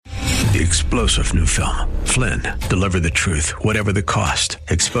The explosive new film, Flynn, deliver the truth, whatever the cost,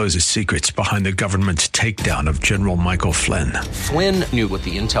 exposes secrets behind the government's takedown of General Michael Flynn. Flynn knew what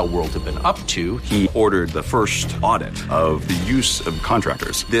the intel world had been up to. He ordered the first audit of the use of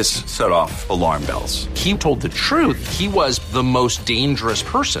contractors. This set off alarm bells. He told the truth. He was the most dangerous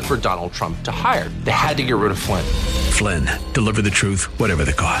person for Donald Trump to hire. They had to get rid of Flynn. Flynn, deliver the truth, whatever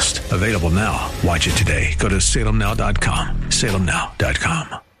the cost. Available now. Watch it today. Go to salemnow.com.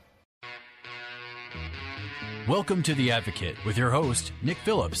 salemnow.com. Welcome to The Advocate with your host, Nick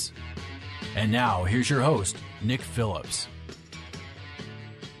Phillips. And now, here's your host, Nick Phillips.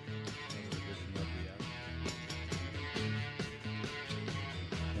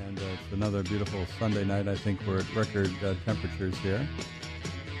 And it's another beautiful Sunday night. I think we're at record temperatures here.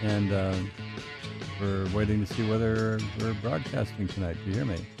 And we're waiting to see whether we're broadcasting tonight. Do you hear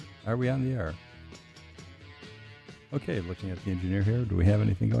me? Are we on the air? Okay, looking at the engineer here. Do we have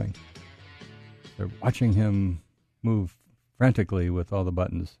anything going? They're watching him move frantically with all the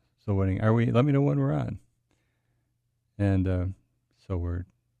buttons. So waiting. Are we? Let me know when we're on. And so we're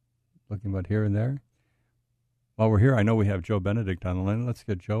looking about here and there. While we're here, I know we have Joe Benedict on the line. Let's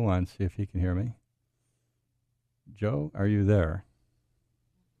get Joe on, see if he can hear me. Joe, are you there?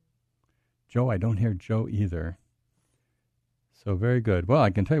 Joe, I don't hear Joe either. So very good. Well, I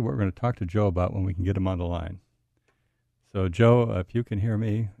can tell you what we're going to talk to Joe about when we can get him on the line. So, Joe, if you can hear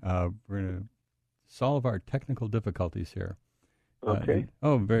me, we're going to solve our technical difficulties here. Okay.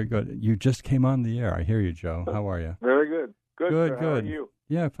 Very good. You just came on the air. I hear you, Joe. How are you? Very good. Good. Good. How are you?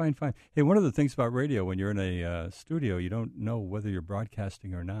 Yeah, fine. Hey, one of the things about radio, when you're in a studio, you don't know whether you're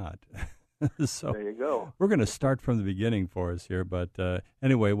broadcasting or not. So there you go. We're going to start from the beginning for us here. But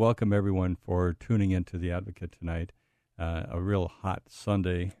anyway, welcome everyone for tuning into The Advocate tonight. A real hot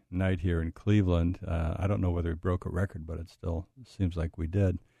Sunday night here in Cleveland. I don't know whether we broke a record, but it still seems like we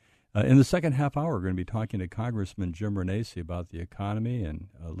did. In the second half hour, we're going to be talking to Congressman Jim Renacci about the economy and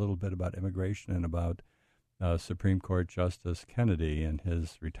a little bit about immigration and about Supreme Court Justice Kennedy and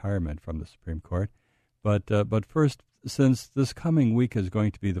his retirement from the Supreme Court. But first, since this coming week is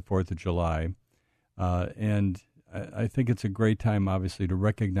going to be the 4th of July, and I think it's a great time, obviously, to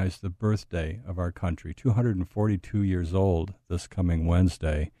recognize the birthday of our country, 242 years old this coming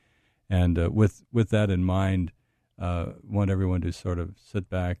Wednesday. And with that in mind, want everyone to sort of sit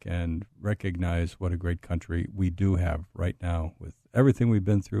back and recognize what a great country we do have right now with everything we've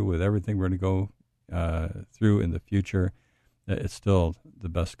been through, with everything we're going to go through in the future. It's still the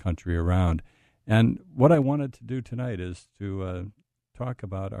best country around. And what I wanted to do tonight is to talk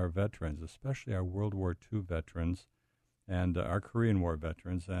about our veterans, especially our World War II veterans and our Korean War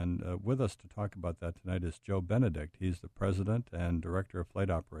veterans. And with us to talk about that tonight is Joe Benedict. He's the president and director of flight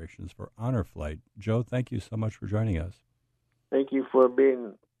operations for Honor Flight. Joe, thank you so much for joining us. Thank you for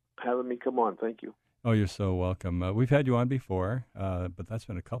having me come on. Thank you. Oh, you're so welcome. We've had you on before, but that's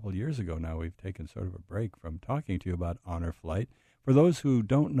been a couple of years ago now. We've taken sort of a break from talking to you about Honor Flight. For those who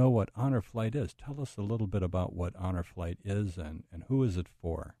don't know what Honor Flight is, tell us a little bit about what Honor Flight is and who is it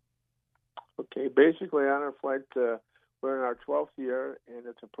for? Okay, basically Honor Flight, we're in our 12th year, and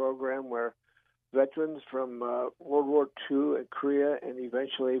it's a program where veterans from World War II and Korea and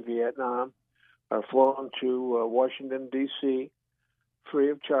eventually Vietnam are flown to Washington, D.C.,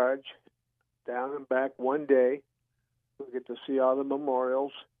 free of charge, down and back one day. We get to see all the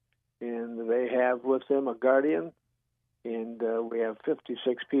memorials, and they have with them a guardian. And we have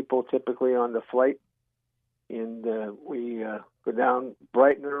 56 people typically on the flight. And we go down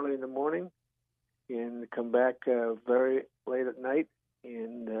bright and early in the morning and come back very late at night,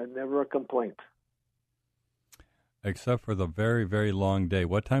 and never a complaint. Except for the very, very long day.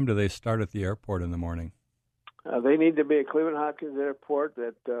 What time do they start at the airport in the morning? They need to be at Cleveland Hopkins Airport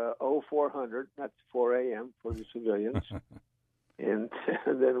at 0400, that's 4 a.m. for the civilians. And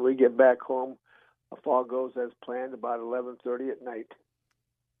then we get back home. If all goes as planned, about 11:30 at night.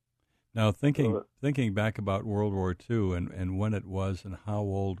 Now, thinking back about World War II and when it was and how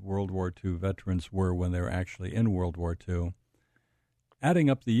old World War II veterans were when they were actually in World War II, adding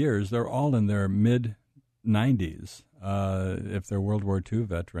up the years, they're all in their mid-90s if they're World War II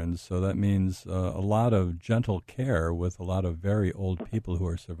veterans. So that means a lot of gentle care with a lot of very old people who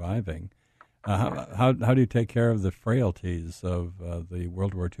are surviving. How do you take care of the frailties of the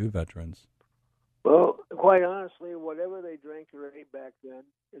World War II veterans? Well, quite honestly, whatever they drank or ate back then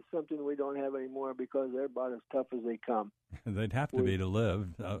is something we don't have anymore because they're about as tough as they come. They'd have to be to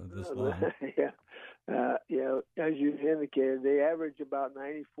live this long. As you indicated, they average about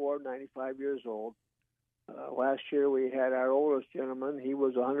 94, 95 years old. Last year we had our oldest gentleman. He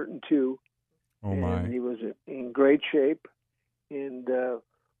was 102. Oh, my. And he was in great shape. And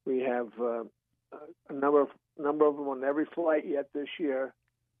We have a number of them on every flight yet this year.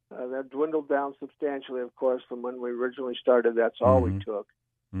 That dwindled down substantially, of course, from when we originally started. That's all we took.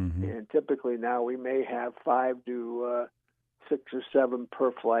 And typically now we may have 5 to 6 or 7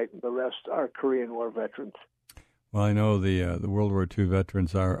 per flight, and the rest are Korean War veterans. Well, I know the World War II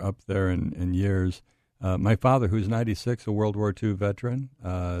veterans are up there in years. My father, who's 96, a World War II veteran,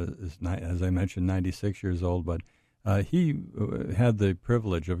 is, as I mentioned, 96 years old, but he had the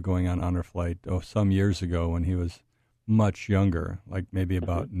privilege of going on honor flight some years ago when he was much younger, like maybe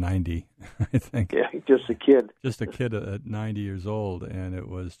about 90, I think. Yeah, just a kid. Just a kid at 90 years old, and it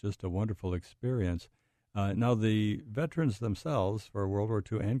was just a wonderful experience. Now, the veterans themselves for World War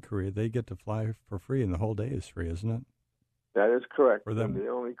II and Korea, they get to fly for free, and the whole day is free, isn't it? That is correct. For them.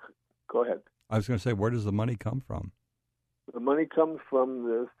 Go ahead. I was going to say, where does the money come from? The money comes from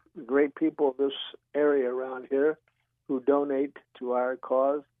the great people of this area around here who donate to our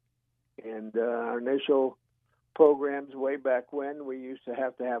cause. And our initial programs way back when, we used to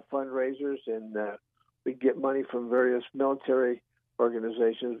have fundraisers, and we'd get money from various military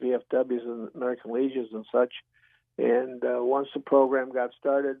organizations, VFWs and American Legions and such. And once the program got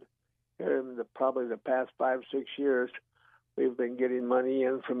started, in probably the past 5 or 6 years, we've been getting money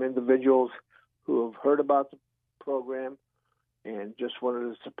in from individuals who have heard about the program and just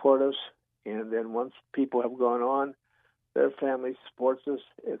wanted to support us. And then once people have gone on, their family supports us.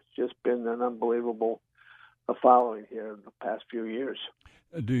 It's just been an unbelievable following here in the past few years.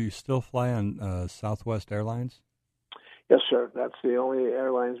 Do you still fly on Southwest Airlines? Yes, sir. That's the only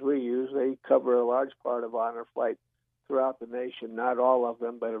airlines we use. They cover a large part of honor flight throughout the nation. Not all of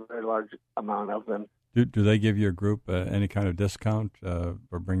them, but a very large amount of them. Do they give your group any kind of discount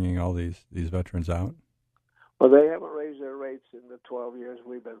for bringing all these veterans out? Well, they haven't raised their rates in the 12 years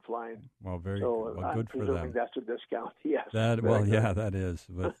we've been flying. Well, very so good. Well, good for them. That's a discount. Yes. That is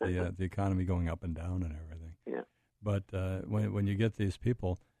with the economy going up and down and everything. Yeah. But when you get these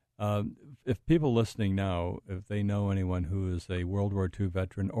people, if people listening now, if they know anyone who is a World War II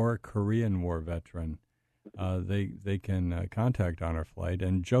veteran or a Korean War veteran, they can contact Honor Flight.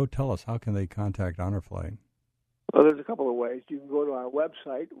 And Joe, tell us, how can they contact Honor Flight? Well, there's a couple of ways. You can go to our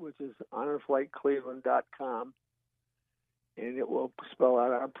website, which is honorflightcleveland.com, and it will spell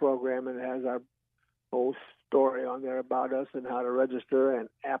out our program, and it has our whole story on there about us and how to register and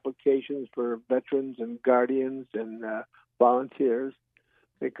applications for veterans and guardians and volunteers.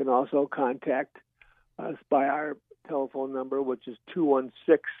 They can also contact us by our telephone number, which is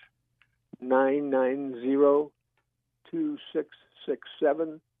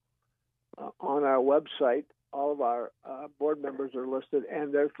 216-990-2667. On our website, all of our board members are listed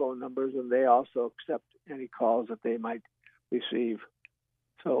and their phone numbers, and they also accept any calls that they might receive.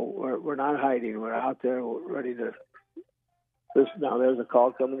 So we're not hiding. We're out there. We're ready to. Now there's a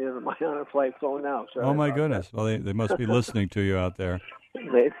call coming in on my Honor Flight phone now. Sorry. Oh, my goodness. Well, they must be listening to you out there.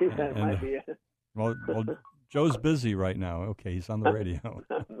 Maybe that might be it. Well, Joe's busy right now. Okay, he's on the radio.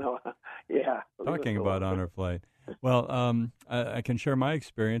 No, yeah. Talking about Honor Flight. Well, I can share my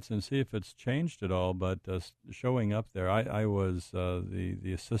experience and see if it's changed at all, but showing up there, I was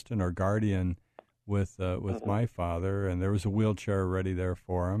the assistant or guardian with my father, and there was a wheelchair ready there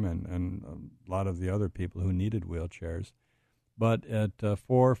for him and a lot of the other people who needed wheelchairs. But at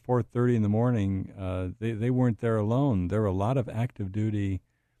 4:30 in the morning, they weren't there alone. There were a lot of active duty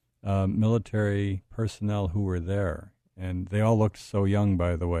military personnel who were there, and they all looked so young,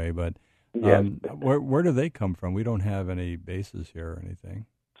 by the way. But where do they come from? We don't have any bases here or anything.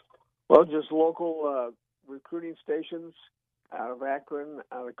 Well, just local recruiting stations out of Akron,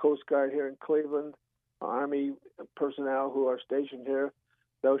 out of Coast Guard here in Cleveland, Army personnel who are stationed here.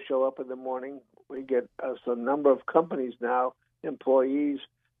 They'll show up in the morning. We get a number of companies now, employees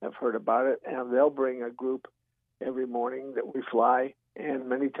have heard about it, and they'll bring a group every morning that we fly, and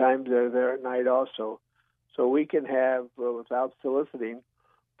many times they're there at night also. So we can have, without soliciting,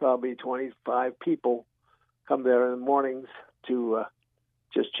 probably 25 people come there in the mornings to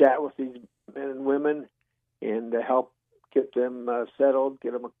just chat with these men and women and help get them settled,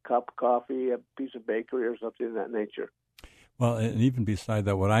 get them a cup of coffee, a piece of bakery or something of that nature. Well, and even beside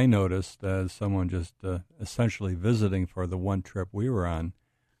that, what I noticed as someone just essentially visiting for the one trip we were on,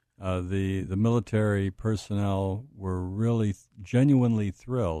 the military personnel were really genuinely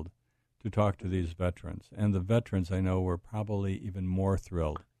thrilled to talk to these veterans. And the veterans, I know, were probably even more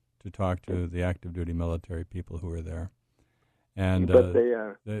thrilled to talk to the active duty military people who were there. And but they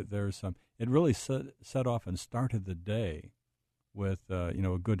are. There's some. It really set off and started the day with a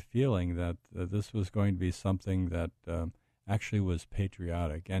good feeling that this was going to be something that actually was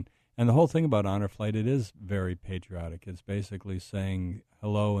patriotic. And And the whole thing about Honor Flight, it is very patriotic. It's basically saying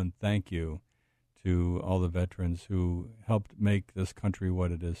hello and thank you to all the veterans who helped make this country what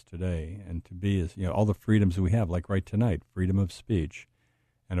it is today, and to be, as all the freedoms we have, like right tonight, freedom of speech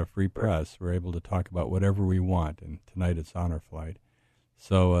and a free press. We're able to talk about whatever we want, and tonight it's Honor Flight.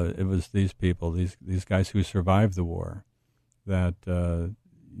 So it was these people, these guys who survived the war, that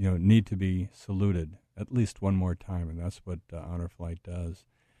need to be saluted at least one more time, and that's what Honor Flight does.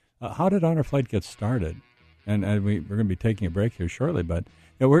 How did Honor Flight get started? And we're going to be taking a break here shortly, but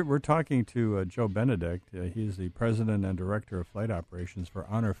we're talking to Joe Benedict. He's the president and director of flight operations for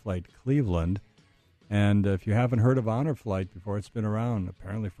Honor Flight Cleveland. And if you haven't heard of Honor Flight before, it's been around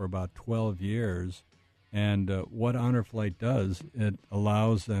apparently for about 12 years. And what Honor Flight does, it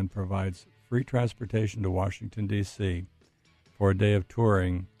allows and provides free transportation to Washington, D.C. for a day of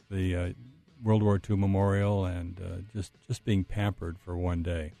touring the World War II Memorial and just being pampered for one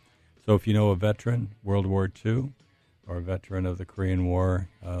day. So if you know a veteran, World War II, or a veteran of the Korean War,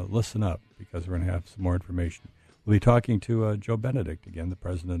 listen up, because we're going to have some more information. We'll be talking to Joe Benedict, again, the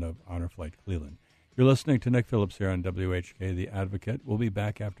president of Honor Flight Cleveland. You're listening to Nick Phillips here on WHK, The Advocate. We'll be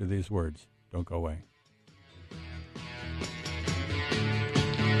back after these words. Don't go away.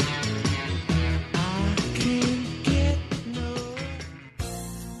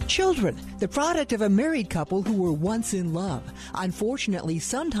 Children, the product of a married couple who were once in love. Unfortunately,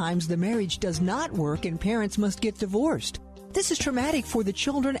 sometimes the marriage does not work and parents must get divorced. This is traumatic for the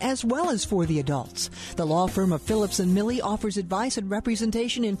children as well as for the adults. The law firm of Phillips & Millie offers advice and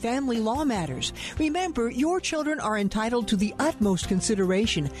representation in family law matters. Remember, your children are entitled to the utmost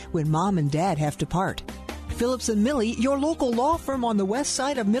consideration when mom and dad have to part. Phillips & Millie, your local law firm on the west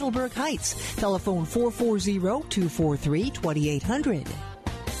side of Middleburg Heights. Telephone 440-243-2800.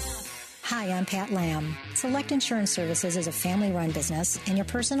 Hi, I'm Pat Lamb. Select Insurance Services is a family-run business and your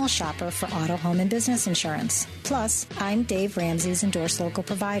personal shopper for auto, home, and business insurance. Plus, I'm Dave Ramsey's endorsed local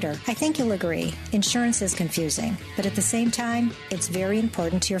provider. I think you'll agree, insurance is confusing, but at the same time, it's very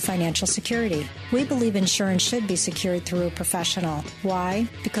important to your financial security. We believe insurance should be secured through a professional. Why?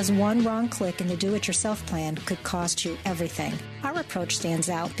 Because one wrong click in the do-it-yourself plan could cost you everything. Our approach stands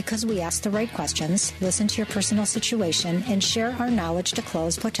out because we ask the right questions, listen to your personal situation, and share our knowledge to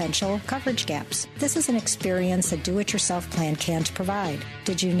close potential coverage gaps. This is an experience a do-it-yourself plan can't provide.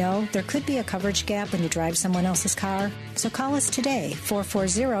 Did you know there could be a coverage gap when you drive someone else's car? So call us today,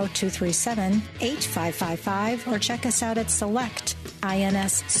 440-237-8555, or check us out at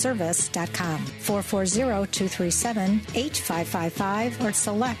selectinsservice.com, 440-237-8555, or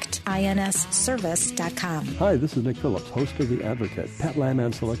selectinsservice.com. Hi, this is Nick Phillips, host of The Advocate. Pat Lamb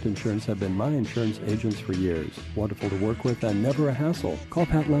and Select Insurance have been my insurance agents for years. Wonderful to work with and never a hassle. Call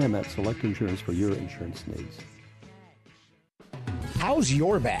Pat Lamb at Select Insurance for your insurance needs. How's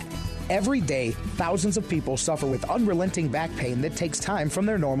your back? Every day, thousands of people suffer with unrelenting back pain that takes time from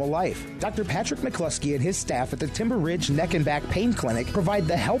their normal life. Dr. Patrick McCluskey and his staff at the Timber Ridge Neck and Back Pain Clinic provide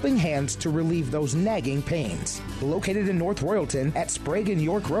the helping hands to relieve those nagging pains. Located in North Royalton at Sprague and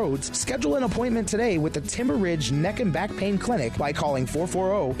York Roads, schedule an appointment today with the Timber Ridge Neck and Back Pain Clinic by calling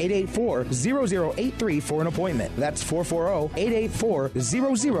 440-884-0083 for an appointment. That's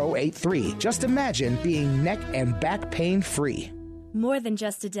 440-884-0083. Just imagine being neck and back pain free. More than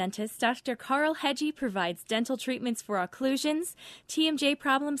just a dentist, Dr. Carl Hedgie provides dental treatments for occlusions, TMJ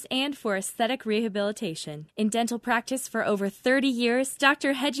problems, and for aesthetic rehabilitation. In dental practice for over 30 years,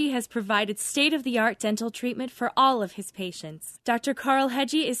 Dr. Hedgie has provided state-of-the-art dental treatment for all of his patients. Dr. Carl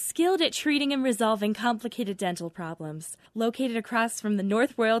Hedgie is skilled at treating and resolving complicated dental problems. Located across from the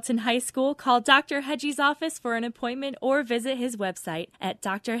North Royalton High School, call Dr. Hedgie's office for an appointment or visit his website at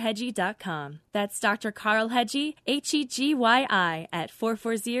drhedgie.com. That's Dr. Carl Hedgie, Hedgyi, at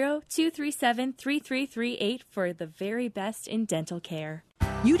 440-237-3338 for the very best in dental care.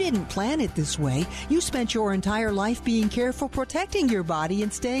 You didn't plan it this way. You spent your entire life being careful, protecting your body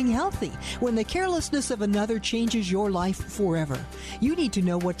and staying healthy. When the carelessness of another changes your life forever, you need to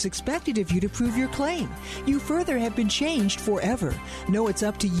know what's expected of you to prove your claim. You further have been changed forever. No, it's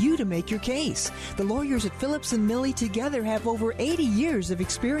up to you to make your case. The lawyers at Phillips & Millie together have over 80 years of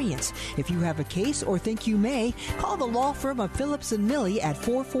experience. If you have a case or think you may, call the law firm of Phillips & Millie at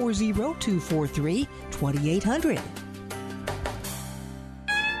 440-243-2800.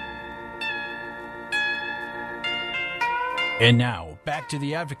 And now, back to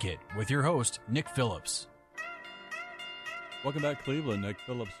The Advocate with your host, Nick Phillips. Welcome back, Cleveland. Nick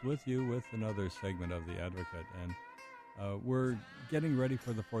Phillips with you with another segment of The Advocate. And we're getting ready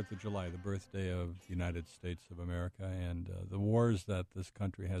for the 4th of July, the birthday of the United States of America, and the wars that this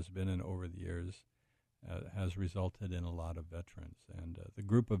country has been in over the years. has resulted in a lot of veterans. And the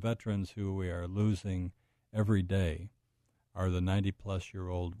group of veterans who we are losing every day are the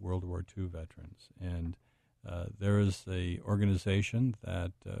 90-plus-year-old World War II veterans. And there is a organization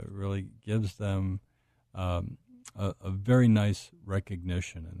that really gives them a very nice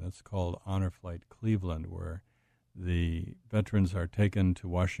recognition, and that's called Honor Flight Cleveland, where the veterans are taken to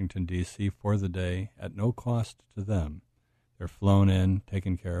Washington, D.C. for the day at no cost to them. They're flown in,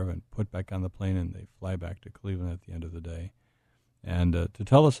 taken care of, and put back on the plane, and they fly back to Cleveland at the end of the day. And to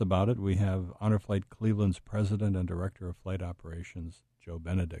tell us about it, we have Honor Flight Cleveland's President and Director of Flight Operations, Joe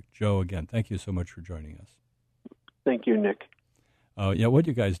Benedict. Joe, again, thank you so much for joining us. Thank you, Nick. What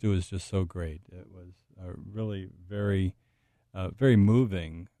you guys do is just so great. It was really very, very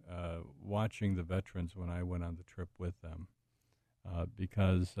moving watching the veterans when I went on the trip with them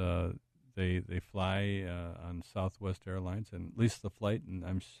because they fly on Southwest Airlines, and at least the flight, and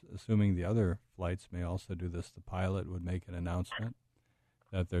I'm assuming the other flights may also do this. The pilot would make an announcement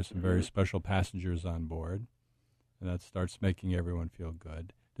that there's some very special passengers on board, and that starts making everyone feel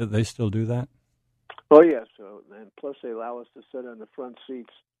good. Do they still do that? Oh, yes. And plus they allow us to sit on the front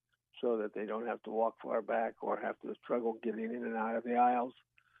seats so that they don't have to walk far back or have to struggle getting in and out of the aisles.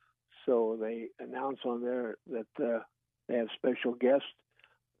 So they announce on there that they have special guests,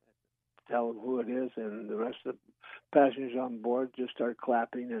 tell them who it is, and the rest of the passengers on board just start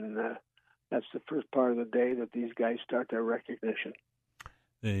clapping, and that's the first part of the day that these guys start their recognition.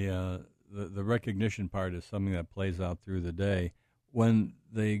 The recognition part is something that plays out through the day. When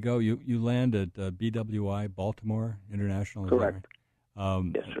they go, you land at BWI, Baltimore International. Correct.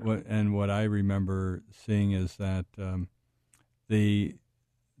 Yes, sir. And what I remember seeing is that the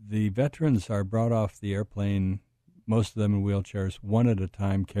veterans are brought off the airplane, most of them in wheelchairs, one at a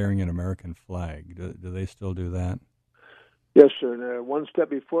time, carrying an American flag. Do they still do that? Yes, sir. And one step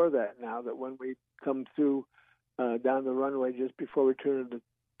before that now, that when we come through down the runway just before we turn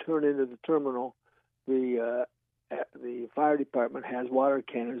into the terminal, the fire department has water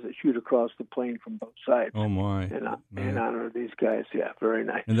cannons that shoot across the plane from both sides. Oh, my. In honor of these guys. Yeah, very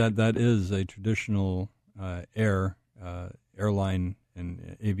nice. And that is a traditional airline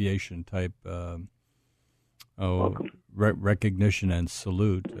and aviation type recognition and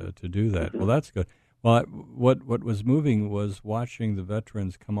salute to do that. Mm-hmm. Well, that's good. Well, what was moving was watching the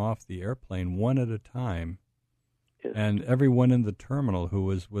veterans come off the airplane one at a time. Yes. And everyone in the terminal who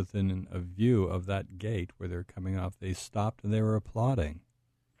was within a view of that gate where they're coming off, they stopped and they were applauding.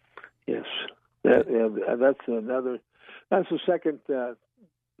 Yes, that's the second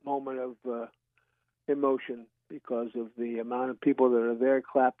moment of emotion because of the amount of people that are there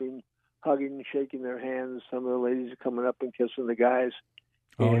clapping, hugging, shaking their hands. Some of the ladies are coming up and kissing the guys.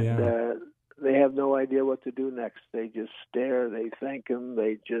 They have no idea what to do next. They just stare, they thank them,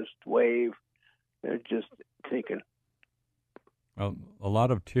 they just wave. They're just thinking. Well, a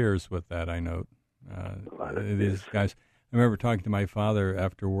lot of tears with that, I note. These guys. I remember talking to my father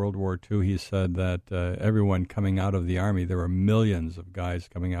after World War II. He said that everyone coming out of the Army, there were millions of guys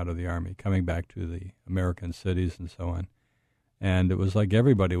coming out of the Army, coming back to the American cities and so on. And it was like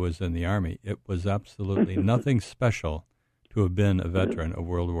everybody was in the Army. It was absolutely nothing special to have been a veteran of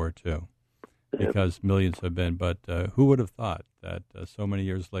World War II, because millions have been. But who would have thought that so many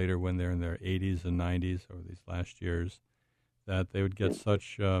years later, when they're in their 80s and 90s, over these last years, that they would get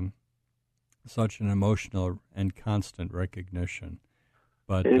such an emotional and constant recognition.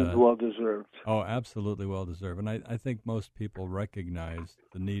 But well-deserved. Oh, absolutely well-deserved. And I think most people recognize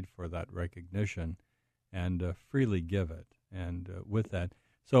the need for that recognition and freely give it. And with that,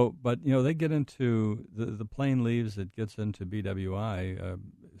 but they get into, the plane leaves, it gets into BWI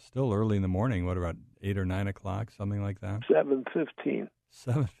still early in the morning, what, about 8 or 9 o'clock, something like that? 7:15.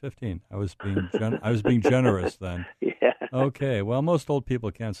 7:15. I was being generous then. Yeah. Okay. Well, most old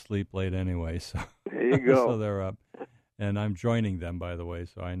people can't sleep late anyway, so there you go. So they're up, and I'm joining them, by the way,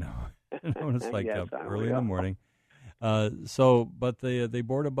 so I know what it's like up early in the morning. But they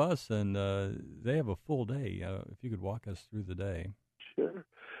board a bus and they have a full day. If you could walk us through the day.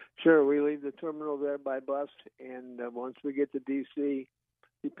 Sure. We leave the terminal there by bus, and once we get to D.C.,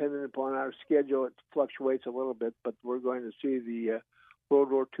 depending upon our schedule, it fluctuates a little bit, but we're going to see the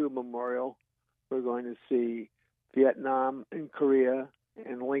World War II Memorial. We're going to see Vietnam and Korea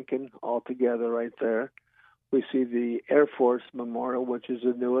and Lincoln all together right there. We see the Air Force Memorial, which is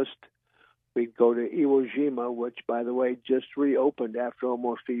the newest. We go to Iwo Jima, which, by the way, just reopened after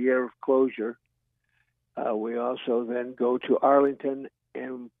almost a year of closure. We also then go to Arlington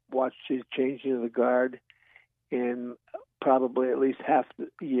and watch the changing of the guard. And probably at least half the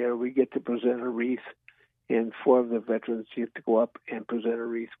year, we get to present a wreath. And 4 of the veterans get to go up and present a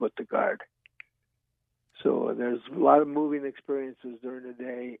wreath with the guard. So there's a lot of moving experiences during the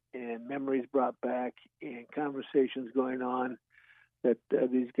day and memories brought back and conversations going on that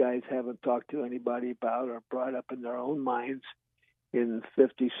these guys haven't talked to anybody about or brought up in their own minds in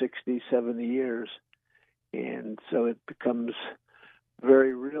 50, 60, 70 years. And so it becomes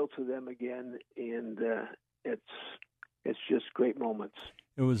very real to them again, and it's just great moments.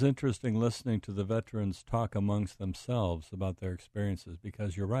 It was interesting listening to the veterans talk amongst themselves about their experiences,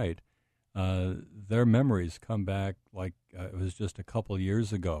 because you're right. Their memories come back like it was just a couple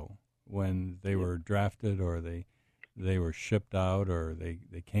years ago when they were drafted or they were shipped out or they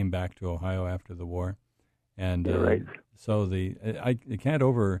came back to Ohio after the war. And right. So I can't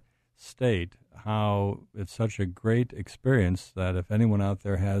overstate how it's such a great experience that if anyone out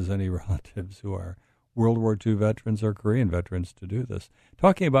there has any relatives who are World War II veterans or Korean veterans to do this.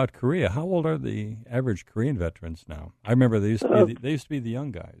 Talking about Korea, how old are the average Korean veterans now? I remember they used to be the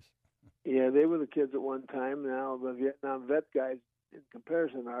young guys. Yeah, they were the kids at one time. Now the Vietnam vet guys, in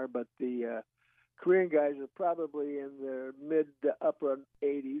comparison, are, but the Korean guys are probably in their mid to upper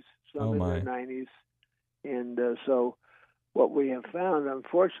 80s, some in their 90s, and so what we have found,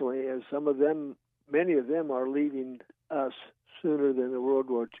 unfortunately, is many of them are leaving us sooner than the World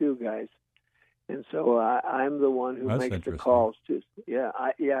War II guys. And so I'm the one who makes the calls to.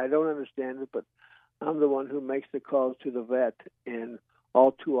 I don't understand it, but I'm the one who makes the calls to the vet. And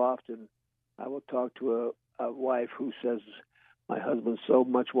all too often, I will talk to a wife who says, "My husband so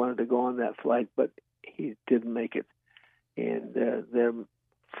much wanted to go on that flight, but he didn't make it." And they're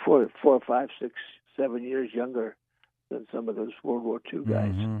 4, 5, 6, 7 years younger than some of those World War II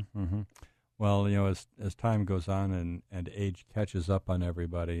guys. Mm-hmm, mm-hmm. Well, as time goes on and age catches up on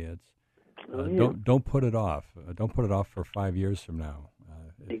everybody, it's. Don't put it off. Don't put it off for 5 years from now.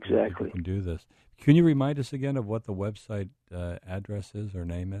 Exactly. If you can do this. Can you remind us again of what the website address is or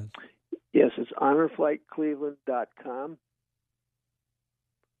name is? Yes, it's honorflightcleveland.com.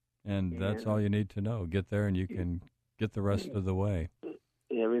 And that's all you need to know. Get there and you can get the rest of the way.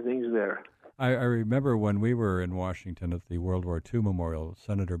 Everything's there. I remember when we were in Washington at the World War II Memorial,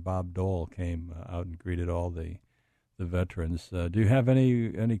 Senator Bob Dole came out and greeted all the veterans. Do you have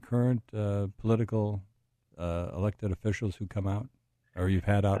any current political elected officials who come out, or you've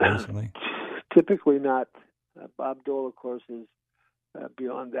had out recently? Typically not. Bob Dole, of course, is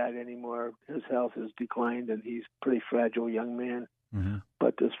beyond that anymore. His health has declined, and he's a pretty fragile young man. Mm-hmm.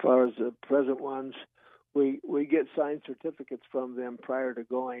 But as far as the present ones, we get signed certificates from them prior to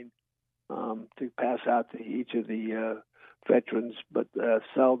going to pass out to each of the veterans, but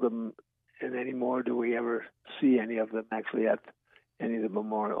seldom and anymore do we ever see any of them actually at any of the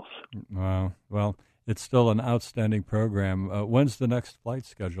memorials. Wow. Well, it's still an outstanding program. When's the next flight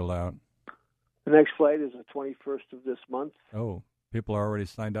scheduled out? The next flight is the 21st of this month. Oh, people are already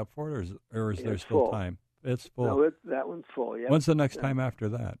signed up for it, or is there still full. Time? It's full. No, that one's full, yeah. When's the next time after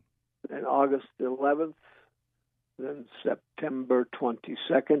that? And August 11th, then September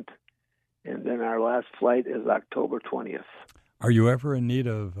 22nd, and then our last flight is October 20th. Are you ever in need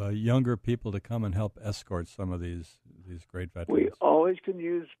of younger people to come and help escort some of these great veterans? We always can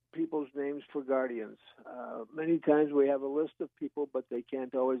use people's names for guardians. Many times we have a list of people, but they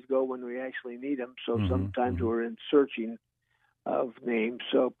can't always go when we actually need them. So sometimes we're in searching of names.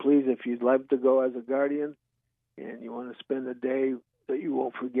 So please, if you'd like to go as a guardian and you want to spend a day that you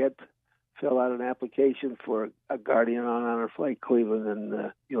won't forget, fill out an application for a guardian on Honor Flight Cleveland,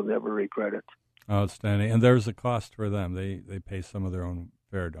 and you'll never regret it. Outstanding. And there's a cost for them. They pay some of their own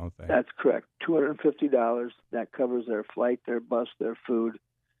fare, don't they? That's correct. $250. That covers their flight, their bus, their food,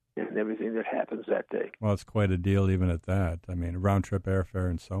 and everything that happens that day. Well, it's quite a deal even at that. I mean, round-trip airfare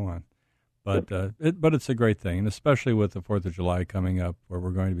and so on. But it's a great thing, and especially with the 4th of July coming up, where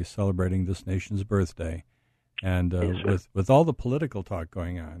we're going to be celebrating this nation's birthday. And with all the political talk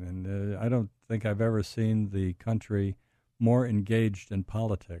going on, and I don't think I've ever seen the country more engaged in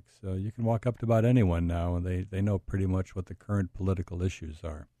politics. You can walk up to about anyone now, and they know pretty much what the current political issues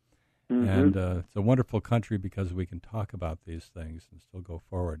are. Mm-hmm. And it's a wonderful country because we can talk about these things and still go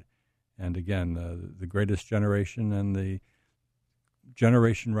forward. And again, the greatest generation and the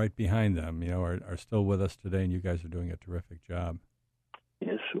generation right behind them, are still with us today, and you guys are doing a terrific job.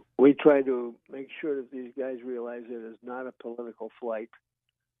 Yes, we try to make sure that these guys realize it is not a political flight.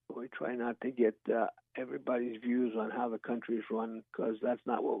 We try not to get everybody's views on how the country is run, because that's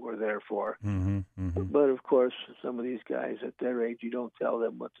not what we're there for. Mm-hmm, mm-hmm. But, of course, some of these guys at their age, you don't tell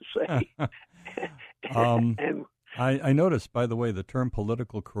them what to say. I noticed, by the way, the term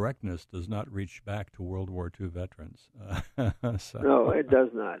political correctness does not reach back to World War II veterans. So no, it does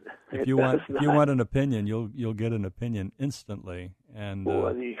not. If you want an opinion, you'll get an opinion instantly and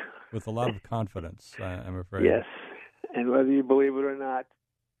with a lot of confidence. I'm afraid. Yes, and whether you believe it or not,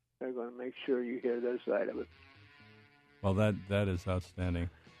 they're going to make sure you hear their side of it. Well, that is outstanding.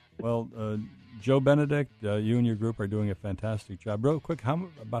 Well, Joe Benedict, you and your group are doing a fantastic job. Real quick,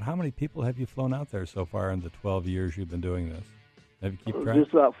 about how many people have you flown out there so far in the 12 years you've been doing this? Have you keep track?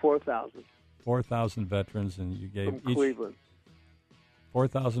 Just about 4,000. 4,000 veterans, and you gave from Cleveland.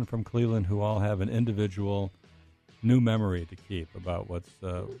 4,000 from Cleveland, who all have an individual new memory to keep about what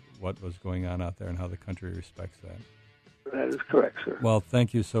was going on out there and how the country respects that. That is correct, sir. Well,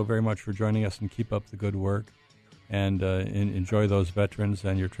 thank you so very much for joining us, and keep up the good work. And enjoy those veterans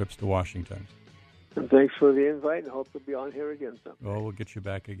and your trips to Washington. And thanks for the invite, and hope to be on here again someday. Well, we'll get you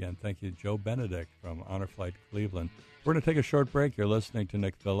back again. Thank you, Joe Benedict from Honor Flight Cleveland. We're going to take a short break. You're listening to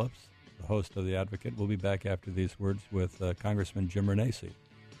Nick Phillips, the host of The Advocate. We'll be back after these words with Congressman Jim Renacci.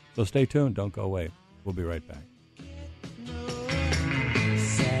 So stay tuned. Don't go away. We'll be right back.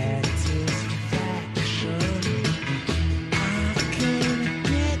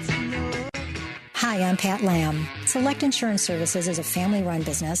 Hi, I'm Pat Lamb. Select Insurance Services is a family-run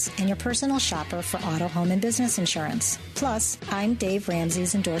business and your personal shopper for auto, home, and business insurance. Plus, I'm Dave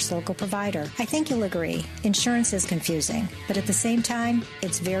Ramsey's endorsed local provider. I think you'll agree, insurance is confusing, but at the same time,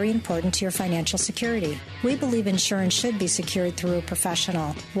 it's very important to your financial security. We believe insurance should be secured through a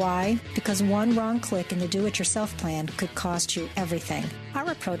professional. Why? Because one wrong click in the do-it-yourself plan could cost you everything.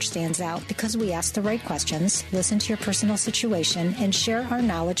 Our approach stands out because we ask the right questions, listen to your personal situation, and share our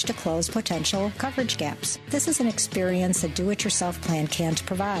knowledge to close potential coverage gaps. This is an experience a do-it-yourself plan can't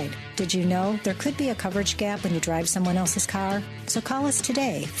provide. Did you know there could be a coverage gap when you drive someone else's car? So call us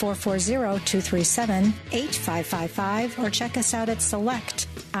today, 440-237-8555, or check us out at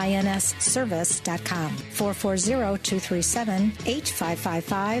selectinsservice.com,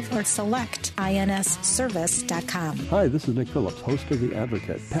 440-237-8555, or selectinsservice.com. Hi, this is Nick Phillips, host of The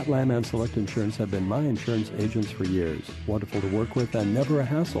Advocate. Pat Lamb and Select Insurance have been my insurance agents for years. Wonderful to work with and never a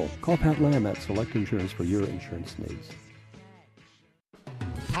hassle. Call Pat Lamb at Select Insurance for your insurance needs.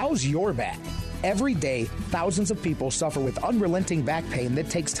 How's your back? Every day, thousands of people suffer with unrelenting back pain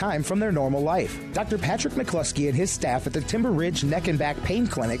that takes time from their normal life. Dr. Patrick McCluskey and his staff at the Timber Ridge Neck and Back Pain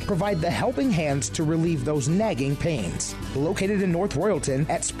Clinic provide the helping hands to relieve those nagging pains. Located in North Royalton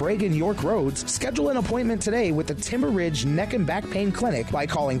at Sprague and York Roads, schedule an appointment today with the Timber Ridge Neck and Back Pain Clinic by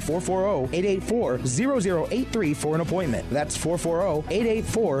calling 440-884-0083 for an appointment. That's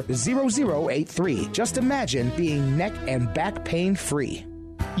 440-884-0083. Just imagine being neck and back pain free.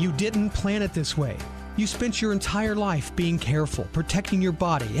 You didn't plan it this way. You spent your entire life being careful, protecting your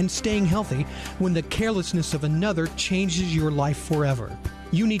body, and staying healthy when the carelessness of another changes your life forever.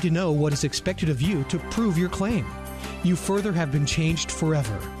 You need to know what is expected of you to prove your claim. You further have been changed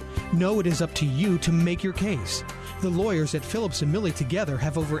forever. Know it is up to you to make your case. The lawyers at Phillips & Milley together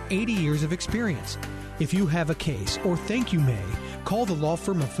have over 80 years of experience. If you have a case or think you may, call the law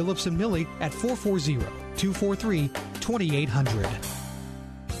firm of Phillips & Milley at 440-243-2800.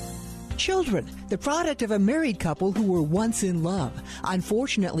 Children, the product of a married couple who were once in love.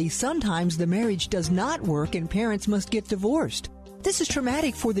 Unfortunately, sometimes the marriage does not work and parents must get divorced. This is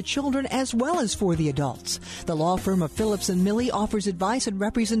traumatic for the children as well as for the adults. The law firm of Phillips & Milley offers advice and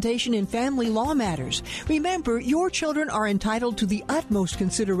representation in family law matters. Remember, your children are entitled to the utmost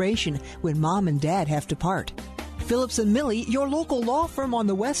consideration when mom and dad have to part. Phillips & Milley, your local law firm on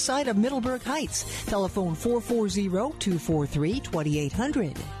the west side of Middleburg Heights. Telephone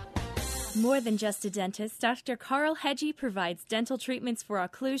 440-243-2800. More than just a dentist, Dr. Carl Hedgie provides dental treatments for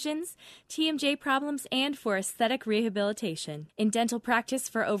occlusions, TMJ problems, and for aesthetic rehabilitation. In dental practice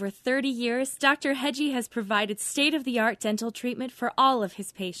for over 30 years, Dr. Hedgie has provided state-of-the-art dental treatment for all of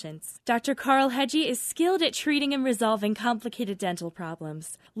his patients. Dr. Carl Hedgie is skilled at treating and resolving complicated dental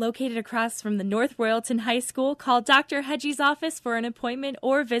problems. Located across from the North Royalton High School, call Dr. Hedgie's office for an appointment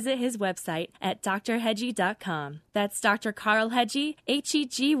or visit his website at drhedgie.com. That's Dr. Carl Hedgie,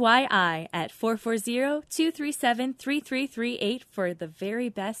 Hedgyi, at 440-237-3338 for the very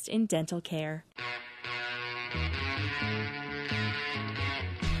best in dental care.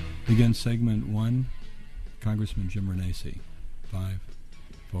 Begin segment 1, Congressman Jim Renacci. 5,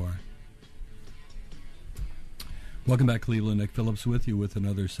 4. Welcome back, Cleveland. Nick Phillips with you with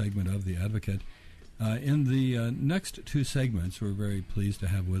another segment of The Advocate. In the next two segments, we're very pleased to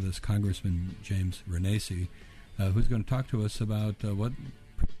have with us Congressman James Renacci, who's going to talk to us about what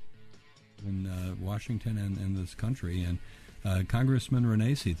in Washington and in this country. And Congressman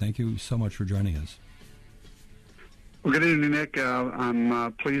Renacci, thank you so much for joining us. Well, good evening, Nick.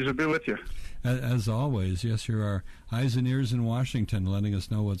 I'm pleased to be with you. As always, yes, you're our eyes and ears in Washington, letting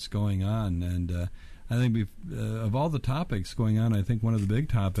us know what's going on. And I think of all the topics going on, I think one of the big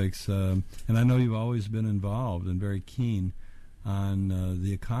topics, and I know you've always been involved and very keen on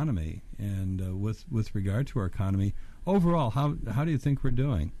the economy. And with regard to our economy, overall, how do you think we're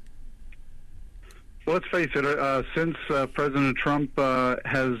doing? Well, let's face it, since President Trump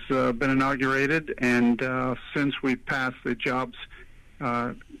has been inaugurated and since we passed the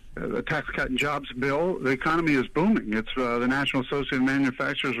Tax Cut and Jobs bill, the economy is booming. It's the National Association of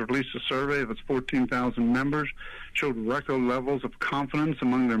Manufacturers released a survey of its 14,000 members, showed record levels of confidence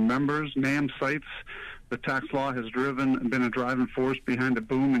among their members. NAM cites the tax law has been a driving force behind the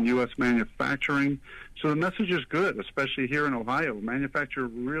boom in U.S. manufacturing. So the message is good, especially here in Ohio.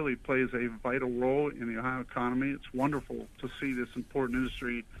 Manufacturing really plays a vital role in the Ohio economy. It's wonderful to see this important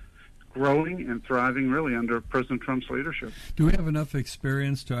industry growing and thriving really under President Trump's leadership. Do we have enough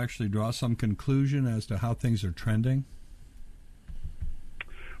experience to actually draw some conclusion as to how things are trending?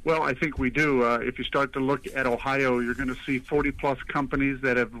 Well, I think we do. If you start to look at Ohio, you're going to see 40-plus companies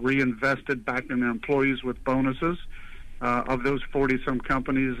that have reinvested back in their employees with bonuses. Of those 40-some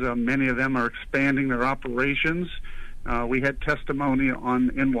companies, many of them are expanding their operations. We had testimony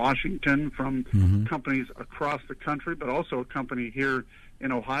in Washington from companies across the country, but also a company here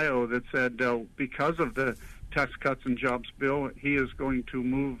in Ohio that said because of the Tax Cuts and Jobs bill, he is going to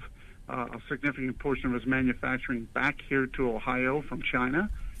move a significant portion of his manufacturing back here to Ohio from China.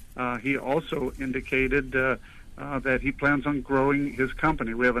 He also indicated that he plans on growing his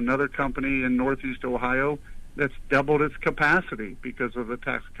company. We have another company in Northeast Ohio that's doubled its capacity because of the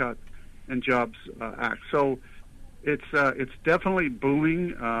Tax Cut and Jobs Act. So it's definitely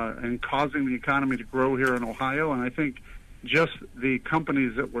booming and causing the economy to grow here in Ohio. And I think just the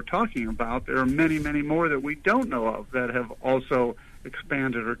companies that we're talking about, there are many, many more that we don't know of that have also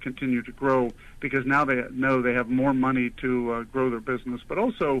expanded or continue to grow because now they know they have more money to grow their business, but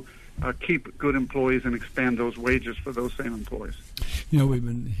also keep good employees and expand those wages for those same employees. You know, we've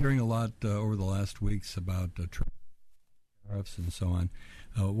been hearing a lot over the last weeks about tariffs and so on.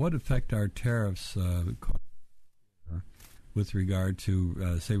 What effect are tariffs with regard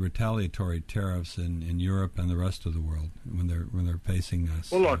to, say, retaliatory tariffs in Europe and the rest of the world when they're facing us?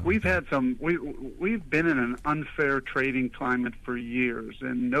 Well, look, we've been in an unfair trading climate for years,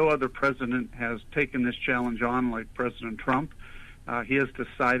 and no other president has taken this challenge on like President Trump. He has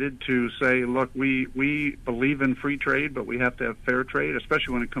decided to say, look, we believe in free trade, but we have to have fair trade,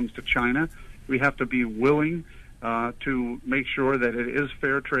 especially when it comes to China. We have to be willing to make sure that it is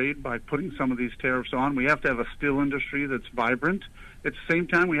fair trade by putting some of these tariffs on. We have to have a steel industry that's vibrant. At the same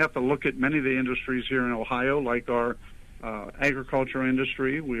time, we have to look at many of the industries here in Ohio, like our agriculture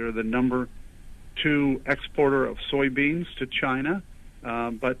industry. We are the number 2 exporter of soybeans to China,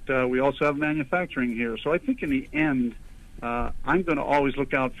 but we also have manufacturing here. So I think in the end, I'm going to always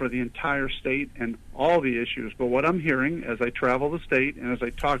look out for the entire state and all the issues. But what I'm hearing as I travel the state and as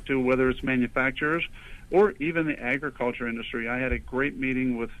I talk to whether it's manufacturers or even the agriculture industry, I had a great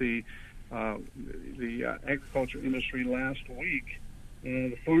meeting with the agriculture industry last week,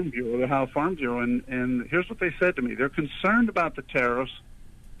 the Farm Bureau, the Ohio Farm Bureau, and here's what they said to me. They're concerned about the tariffs,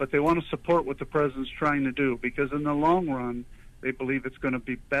 but they want to support what the president's trying to do because in the long run, they believe it's going to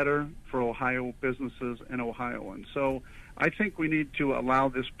be better for Ohio businesses and Ohioans. So I think we need to allow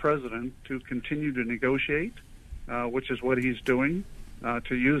this president to continue to negotiate, which is what he's doing,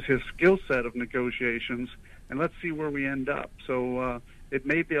 to use his skill set of negotiations, and let's see where we end up. So it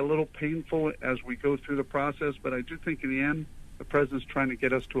may be a little painful as we go through the process, but I do think in the end, the president's trying to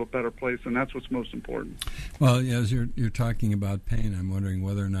get us to a better place, and that's what's most important. Well, as you're talking about pain, I'm wondering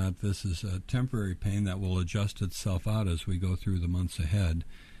whether or not this is a temporary pain that will adjust itself out as we go through the months ahead.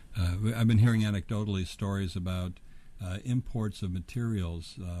 I've been hearing anecdotally stories about imports of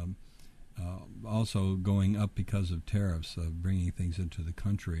materials also going up because of tariffs, bringing things into the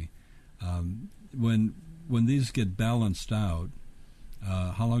country. When these get balanced out,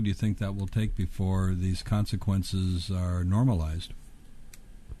 how long do you think that will take before these consequences are normalized?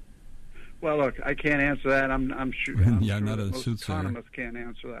 Well, look, I can't answer that. I'm sure. Yeah, I'm not sure a most soothsayer. economists can't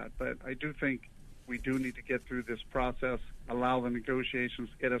answer that, but I do think we do need to get through this process, allow the negotiations,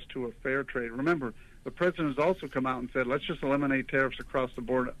 get us to a fair trade. Remember, the president has also come out and said, let's just eliminate tariffs across the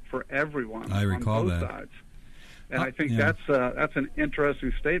board for everyone. I recall on both that. sides. And I think that's an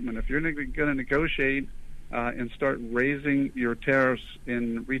interesting statement. If you're going to negotiate and start raising your tariffs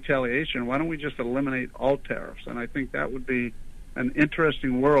in retaliation, why don't we just eliminate all tariffs? And I think that would be an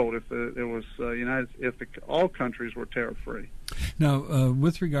interesting world if all countries were tariff free. Now,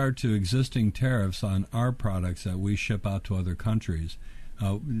 with regard to existing tariffs on our products that we ship out to other countries,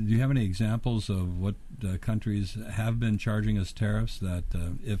 do you have any examples of what countries have been charging us tariffs that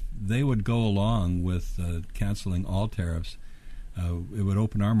if they would go along with canceling all tariffs, it would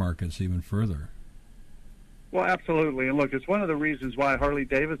open our markets even further? Well, absolutely. And look, it's one of the reasons why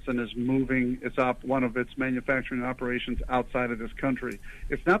Harley-Davidson is moving one of its manufacturing operations outside of this country.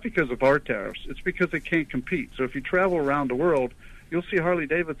 It's not because of our tariffs. It's because they can't compete. So if you travel around the world, you'll see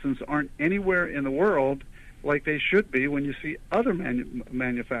Harley-Davidsons aren't anywhere in the world like they should be when you see other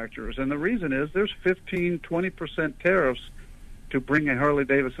manufacturers. And the reason is there's 15-20% tariffs to bring a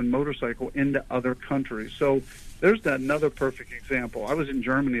Harley-Davidson motorcycle into other countries. So there's another perfect example. I was in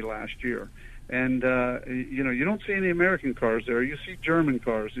Germany last year. And, you don't see any American cars there. You see German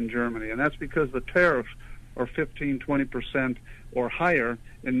cars in Germany, and that's because the tariffs are 15-20% or higher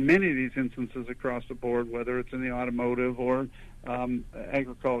in many of these instances across the board, whether it's in the automotive or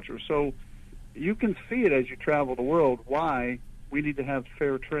agriculture. So you can see it as you travel the world why we need to have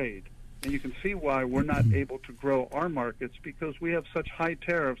fair trade. And you can see why we're not able to grow our markets because we have such high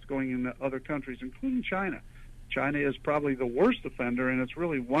tariffs going into other countries, including China. China is probably the worst offender, and it's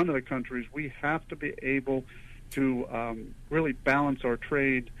really one of the countries we have to be able to really balance our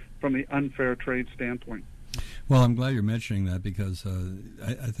trade from the unfair trade standpoint. Well, I'm glad you're mentioning that because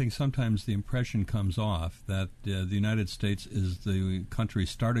I think sometimes the impression comes off that the United States is the country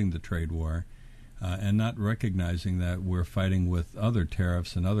starting the trade war and not recognizing that we're fighting with other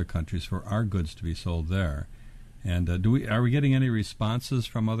tariffs in other countries for our goods to be sold there. And are we getting any responses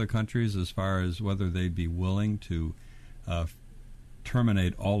from other countries as far as whether they'd be willing to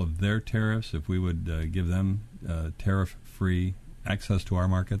terminate all of their tariffs if we would give them tariff-free access to our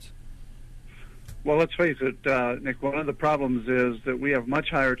markets? Well, let's face it, Nick, one of the problems is that we have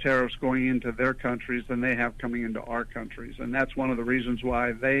much higher tariffs going into their countries than they have coming into our countries. And that's one of the reasons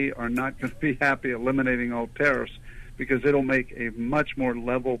why they are not going to be happy eliminating all tariffs, because it'll make a much more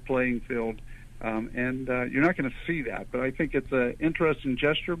level playing field. And you're not going to see that. But I think it's an interesting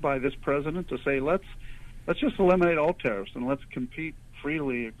gesture by this president to say, let's just eliminate all tariffs and let's compete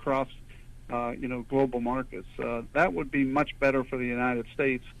freely across, global markets. That would be much better for the United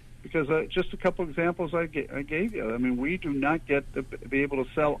States because just a couple examples I gave you. I mean, we do not get to be able to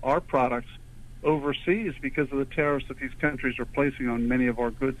sell our products overseas because of the tariffs that these countries are placing on many of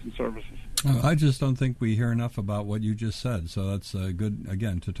our goods and services. I just don't think we hear enough about what you just said, so that's good,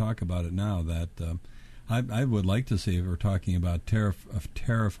 again, to talk about it now. That I would like to see, if we're talking about a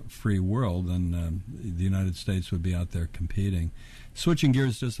tariff-free world, then the United States would be out there competing. Switching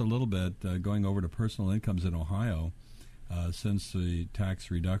gears just a little bit, going over to personal incomes in Ohio, since the Tax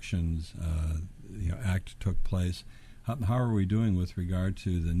Reductions Act took place, how are we doing with regard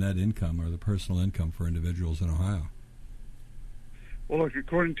to the net income or the personal income for individuals in Ohio? Well, look,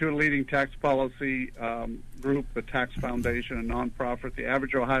 according to a leading tax policy group, the Tax Foundation, a nonprofit, the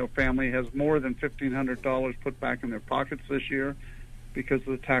average Ohio family has more than $1,500 put back in their pockets this year because of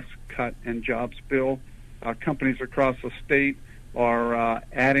the Tax Cut and Jobs bill. Companies across the state are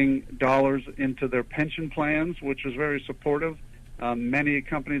adding dollars into their pension plans, which is very supportive. Many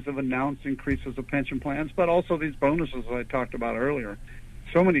companies have announced increases of pension plans, but also these bonuses I talked about earlier.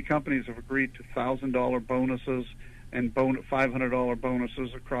 So many companies have agreed to $1,000 bonuses and $500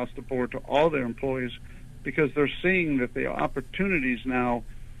 bonuses across the board to all their employees because they're seeing that the opportunities now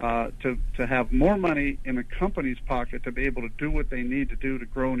to have more money in a company's pocket to be able to do what they need to do to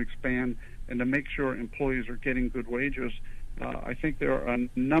grow and expand and to make sure employees are getting good wages. I think there are a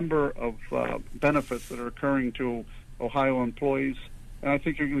number of benefits that are occurring to Ohio employees, and I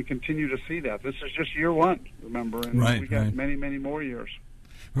think you're going to continue to see that. This is just year one, remember, and we got many, many more years.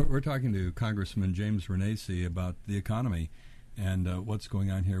 We're talking to Congressman James Renacci about the economy and what's going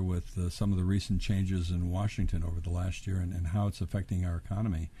on here with some of the recent changes in Washington over the last year and how it's affecting our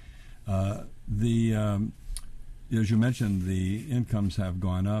economy. As you mentioned, the incomes have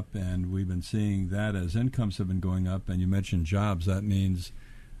gone up, and we've been seeing that as incomes have been going up, and you mentioned jobs. That means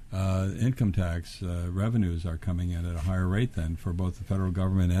income tax revenues are coming in at a higher rate then for both the federal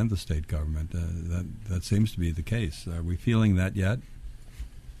government and the state government. That seems to be the case. Are we feeling that yet?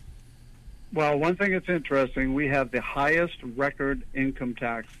 Well, one thing that's interesting, we have the highest record income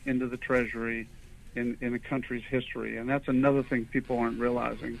tax into the Treasury in the country's history, and that's another thing people aren't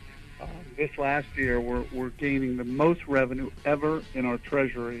realizing. This last year, we're gaining the most revenue ever in our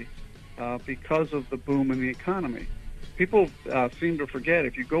Treasury because of the boom in the economy. People seem to forget,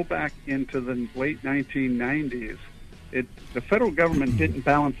 if you go back into the late 1990s, the federal government didn't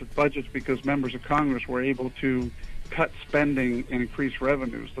balance its budgets because members of Congress were able to cut spending and increase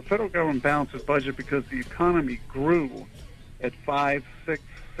revenues. The federal government balanced its budget because the economy grew at 6.2%,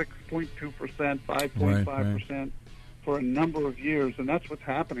 5.5% for a number of years, and that's what's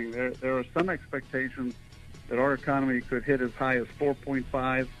happening. There are some expectations that our economy could hit as high as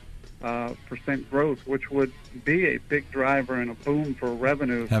 4.5% growth, which would be a big driver and a boom for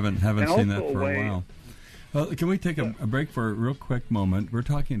revenue. Haven't seen that for a while. Well, can we take a break for a real quick moment? We're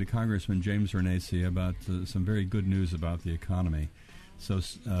talking to Congressman James Renacci about some very good news about the economy. So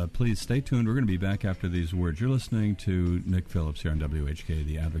please stay tuned. We're going to be back after these words. You're listening to Nick Phillips here on WHK,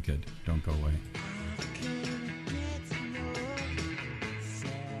 The Advocate. Don't go away.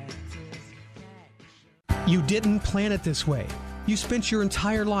 You didn't plan it this way. You spent your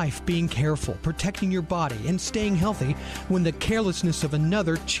entire life being careful, protecting your body, and staying healthy when the carelessness of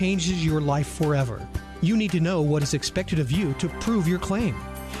another changes your life forever. You need to know what is expected of you to prove your claim.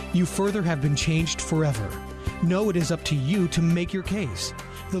 You further have been changed forever. Know it is up to you to make your case.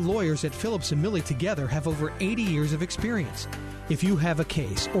 The lawyers at Phillips & Milley together have over 80 years of experience. If you have a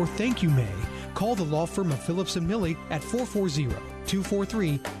case or think you may, call the law firm of Phillips & Milley at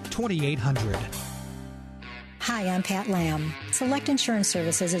 440-243-2800. Hi, I'm Pat Lamb. Select Insurance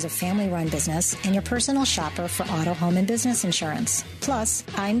Services is a family-run business and your personal shopper for auto, home, and business insurance. Plus,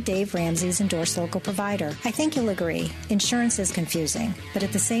 I'm Dave Ramsey's endorsed local provider. I think you'll agree, insurance is confusing, but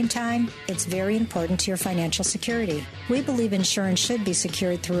at the same time, it's very important to your financial security. We believe insurance should be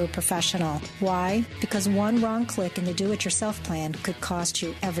secured through a professional. Why? Because one wrong click in the do-it-yourself plan could cost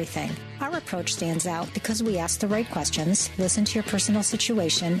you everything. Our approach stands out because we ask the right questions, listen to your personal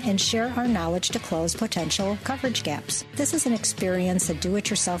situation, and share our knowledge to close potential coverage gaps. This is an experience a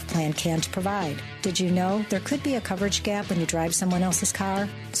do-it-yourself plan can't provide. Did you know there could be a coverage gap when you drive someone else's car?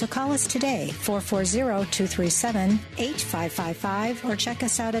 So call us today, 440-237-8555, or check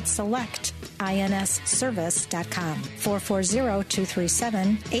us out at selectinsservice.com,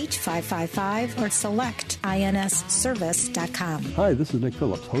 440-237-8555, or selectinsservice.com. Hi, this is Nick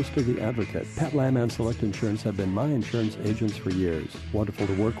Phillips, host of The Advocate. Pat Lamb and Select Insurance have been my insurance agents for years. Wonderful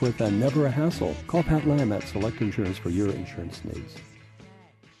to work with and never a hassle. Call Pat Lamb at Select Insurance for your insurance needs.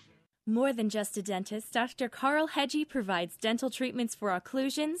 More than just a dentist, Dr. Carl Hedgie provides dental treatments for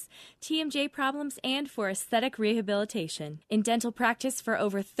occlusions, TMJ problems, and for aesthetic rehabilitation. In dental practice for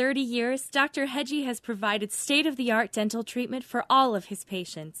over 30 years, Dr. Hedgie has provided state-of-the-art dental treatment for all of his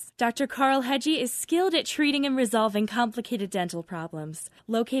patients. Dr. Carl Hedgie is skilled at treating and resolving complicated dental problems.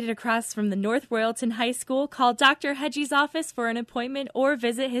 Located across from the North Royalton High School, call Dr. Hedgie's office for an appointment or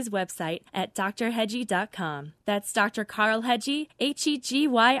visit his website at drhedgie.com. That's Dr. Carl Hedgie, Hedgyi,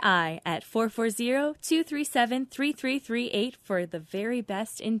 at 440-237-3338 for the very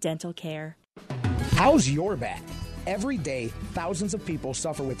best in dental care. How's your back? Every day, thousands of people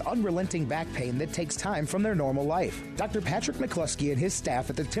suffer with unrelenting back pain that takes time from their normal life. Dr. Patrick McCluskey and his staff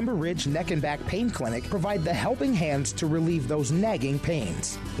at the Timber Ridge Neck and Back Pain Clinic provide the helping hands to relieve those nagging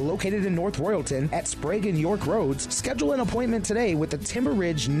pains. Located in North Royalton at Sprague and York Roads, schedule an appointment today with the Timber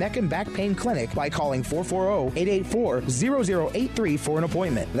Ridge Neck and Back Pain Clinic by calling 440-884-0083 for an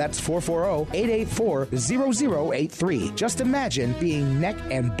appointment. That's 440-884-0083. Just imagine being neck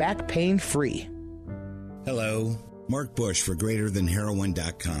and back pain free. Hello. Mark Bush for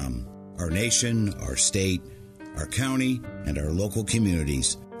GreaterThanHeroin.com. Our nation, our state, our county, and our local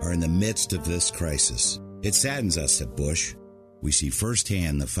communities are in the midst of this crisis. It saddens us at Bush. We see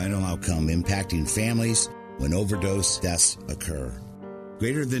firsthand the final outcome impacting families when overdose deaths occur.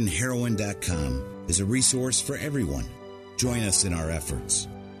 GreaterThanHeroin.com is a resource for everyone. Join us in our efforts.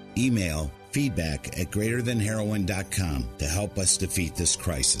 Email feedback@GreaterThanHeroin.com to help us defeat this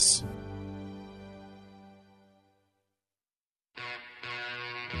crisis.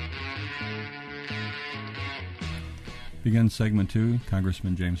 Begin segment 2,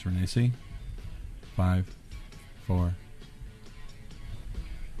 Congressman James Renacci. 5, 4.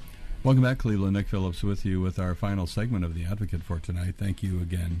 Welcome back, Cleveland. Nick Phillips with you with our final segment of The Advocate for tonight. Thank you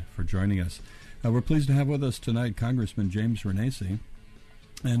again for joining us. We're pleased to have with us tonight Congressman James Renacci,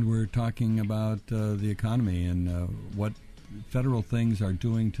 and we're talking about the economy and what federal things are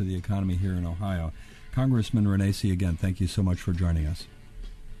doing to the economy here in Ohio. Congressman Renacci, again, thank you so much for joining us.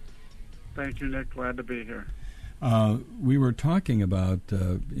 Thank you, Nick. Glad to be here. We were talking about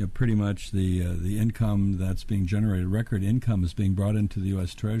pretty much the income that's being generated. Record income is being brought into the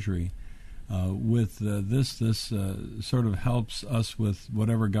U.S. Treasury. With this sort of helps us with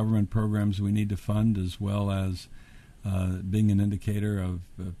whatever government programs we need to fund, as well as being an indicator of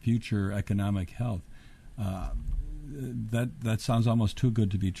future economic health. That sounds almost too good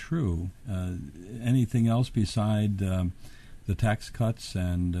to be true. Anything else beside the the tax cuts,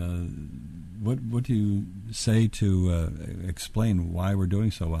 and what do you say to explain why we're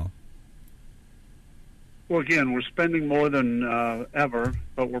doing so well? Well, again, we're spending more than ever,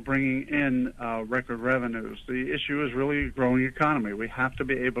 but we're bringing in record revenues. The issue is really a growing economy. We have to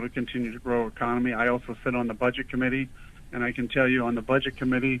be able to continue to grow our economy. I also sit on the Budget Committee, and I can tell you on the Budget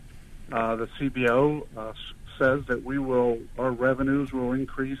Committee, the CBO says that our revenues will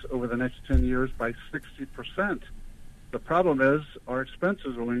increase over the next 10 years by 60%. The problem is our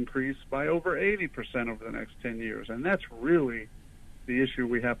expenses will increase by over 80% over the next 10 years, and that's really the issue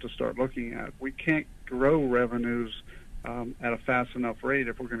we have to start looking at. We can't grow revenues at a fast enough rate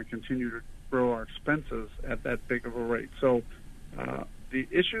if we're going to continue to grow our expenses at that big of a rate. So the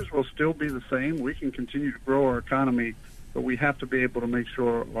issues will still be the same. We can continue to grow our economy, but we have to be able to make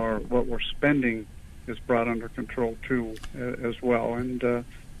sure what we're spending is brought under control too, as well. And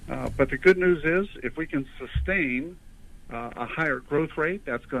but the good news is, if we can sustain a higher growth rate,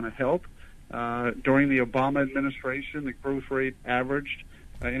 that's going to help. During the Obama administration, the growth rate averaged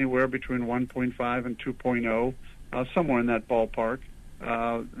anywhere between 1.5 and 2.0, somewhere in that ballpark.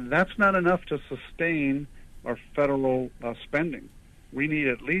 That's not enough to sustain our federal spending. We need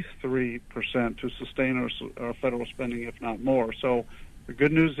at least 3% to sustain our federal spending, if not more. So the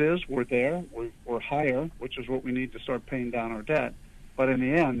good news is we're there. We're higher, which is what we need to start paying down our debt. But in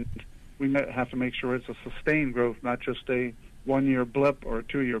the end, we have to make sure it's a sustained growth, not just a one-year blip or a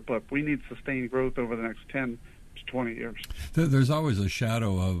two-year blip. We need sustained growth over the next 10 to 20 years. There's always a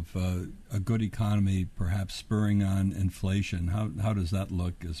shadow of a good economy perhaps spurring on inflation. How does that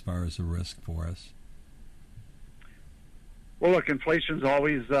look as far as a risk for us? Well, look, inflation's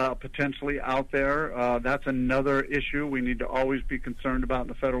always potentially out there. That's another issue we need to always be concerned about in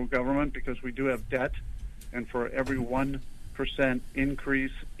the federal government, because we do have debt, and for every 1%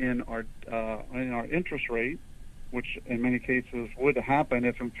 increase in our interest rate, which in many cases would happen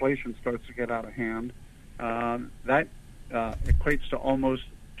if inflation starts to get out of hand, that equates to almost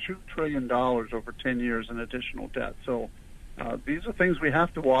 $2 trillion over 10 years in additional debt. So these are things we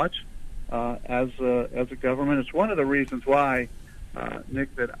have to watch as a government. It's one of the reasons why,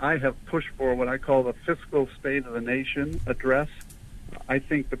 Nick, that I have pushed for what I call the fiscal state of the nation address. I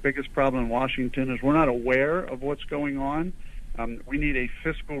think the biggest problem in Washington is we're not aware of what's going on. We need a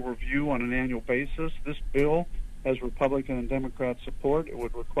fiscal review on an annual basis. This bill has Republican and Democrat support. It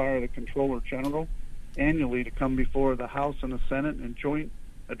would require the Comptroller General annually to come before the House and the Senate in joint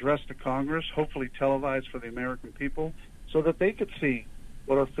address to Congress, hopefully televised for the American people, so that they could see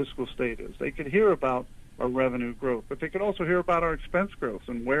what our fiscal state is. They could hear about our revenue growth, but they could also hear about our expense growth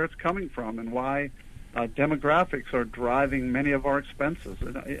and where it's coming from and why demographics are driving many of our expenses.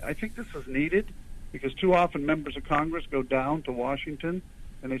 And I think this is needed, because too often members of Congress go down to Washington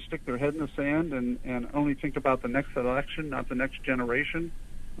and they stick their head in the sand and only think about the next election, not the next generation.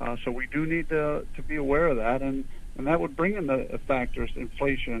 So we do need to be aware of that, and that would bring in the factors,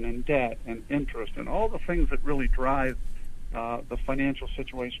 inflation and debt and interest and all the things that really drive the financial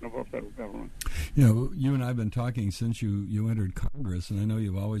situation of our federal government. You know, you and I have been talking since you entered Congress, and I know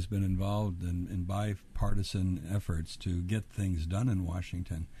you've always been involved in bipartisan efforts to get things done in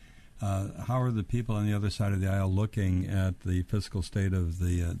Washington. How are the people on the other side of the aisle looking at the fiscal state of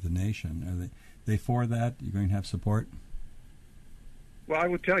the nation? Are they for that? You're going to have support? Well, I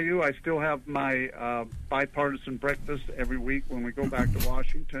would tell you, I still have my bipartisan breakfast every week when we go back to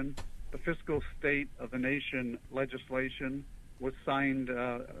Washington. The fiscal state of the nation legislation was signed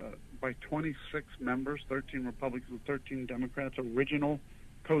by 26 members, 13 Republicans, 13 Democrats, original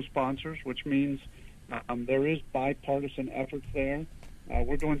co-sponsors, which means there is bipartisan efforts there.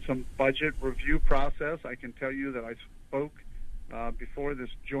 We're doing some budget review process. I can tell you that I spoke before this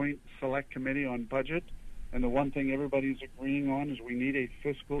joint select committee on budget, and the one thing everybody's agreeing on is we need a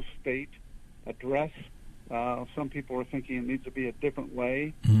fiscal state address. Some people are thinking it needs to be a different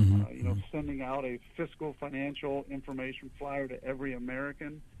way. Sending out a fiscal financial information flyer to every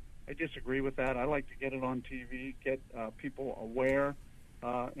American. I disagree with that. I like to get it on TV, get people aware,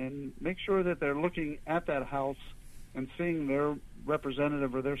 and make sure that they're looking at that House and seeing their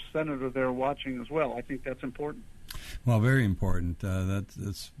representative or their senator there watching as well. I think that's important. Well, very important.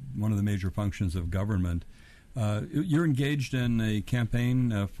 That's one of the major functions of government. You're engaged in a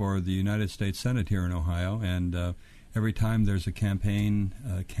campaign for the United States Senate here in Ohio, and every time there's a campaign,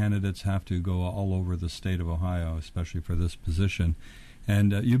 candidates have to go all over the state of Ohio, especially for this position.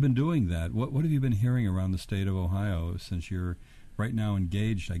 And you've been doing that. What have you been hearing around the state of Ohio since you're right now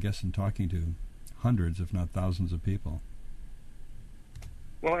engaged, I guess, in talking to hundreds, if not thousands of people?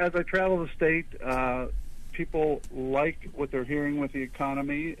 Well, as I travel the state, people like what they're hearing with the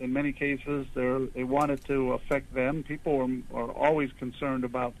economy. In many cases, they want it to affect them. People are always concerned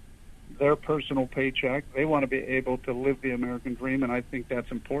about their personal paycheck. They want to be able to live the American dream, and I think that's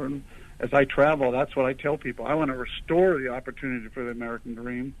important. As I travel, that's what I tell people. I want to restore the opportunity for the American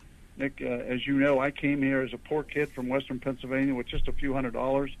dream. Nick, as you know, I came here as a poor kid from Western Pennsylvania with just a few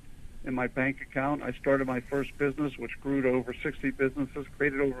 $100s in my bank account. I started my first business, which grew to over 60 businesses,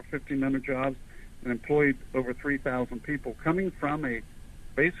 created over 1,500 jobs, and employed over 3,000 people. Coming from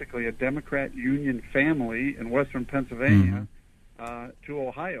basically a Democrat union family in Western Pennsylvania to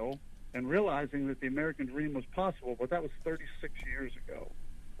Ohio, and realizing that the American dream was possible, but that was 36 years ago.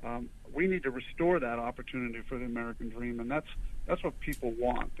 We need to restore that opportunity for the American dream, and that's what people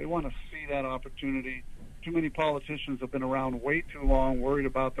want. They want to see that opportunity. Too many politicians have been around way too long, worried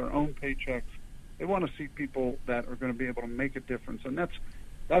about their own paychecks. They want to see people that are going to be able to make a difference, and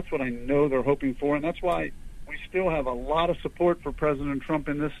that's what I know they're hoping for, and that's why we still have a lot of support for President Trump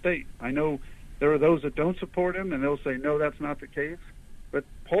in this state. I know there are those that don't support him, and they'll say, no, that's not the case. But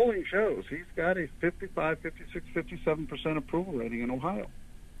polling shows he's got a 55, 56, 57% approval rating in Ohio.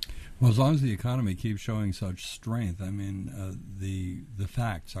 Well, as long as the economy keeps showing such strength, I mean, the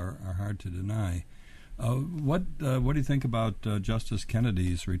facts are hard to deny. What do you think about Justice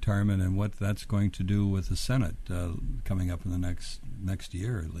Kennedy's retirement and what that's going to do with the Senate coming up in the next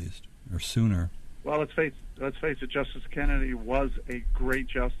year at least, or sooner? Well, let's face it, Justice Kennedy was a great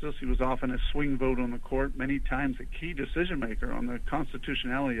justice. He was often a swing vote on the court, many times a key decision maker on the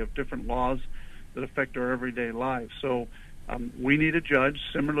constitutionality of different laws that affect our everyday lives. So we need a judge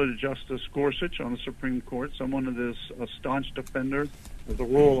similar to Justice Gorsuch on the Supreme Court, someone that is a staunch defender of the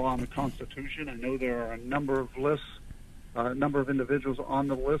rule of law and the Constitution. I know there are a number of lists, a number of individuals on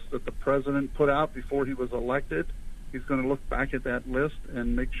the list that the president put out before he was elected. He's going to look back at that list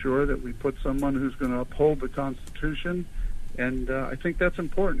and make sure that we put someone who's going to uphold the Constitution. And I think that's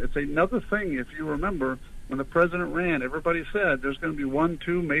important. It's another thing, if you remember, when the president ran, everybody said there's going to be 1,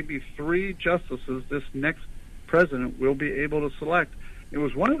 2, maybe 3 justices this next president will be able to select. It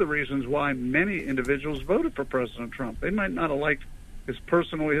was one of the reasons why many individuals voted for President Trump. They might not have liked his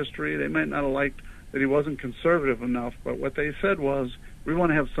personal history. They might not have liked that he wasn't conservative enough. But what they said was, we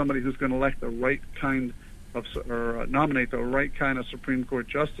want to have somebody who's going to elect the right kind of, or nominate the right kind of Supreme Court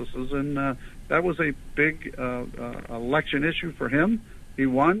justices. And that was a big election issue for him. He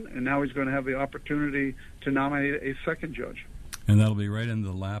won, and now he's going to have the opportunity to nominate a second judge. And that'll be right in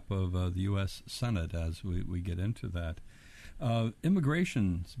the lap of the U.S. Senate as we get into that.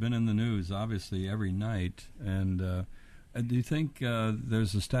 Immigration's been in the news, obviously, every night. And do you think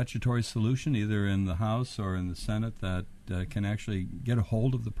there's a statutory solution, either in the House or in the Senate, that can actually get a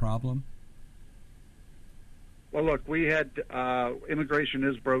hold of the problem? Well, look, we had immigration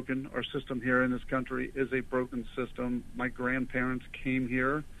is broken. Our system here in this country is a broken system. My grandparents came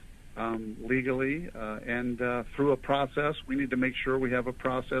here legally and through a process. We need to make sure we have a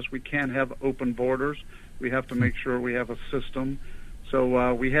process. We can't have open borders. We have to make sure we have a system.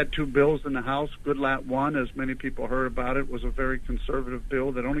 So we had 2 bills in the House. Goodlatte 1, as many people heard about it, was a very conservative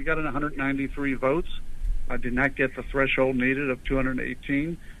bill that only got 193 votes. Did not get the threshold needed of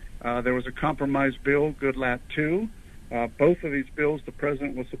 218. There was a compromise bill, Goodlatte 2. Both of these bills the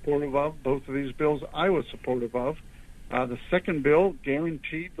president was supportive of. Both of these bills I was supportive of. The second bill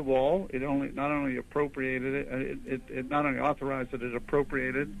guaranteed the wall. It not only appropriated it, it not only authorized it, it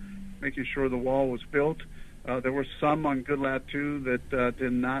appropriated, making sure the wall was built. There were some on Goodlatte 2 that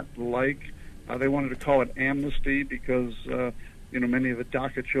did not like. They wanted to call it amnesty because many of the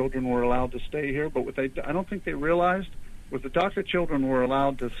DACA children were allowed to stay here. But I don't think they realized was the DACA children were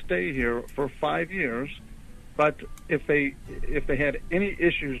allowed to stay here for 5 years. But if they had any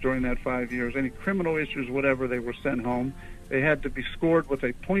issues during that 5 years, any criminal issues, whatever, they were sent home. They had to be scored with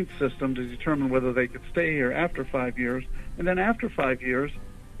a point system to determine whether they could stay here after 5 years. And then after 5 years,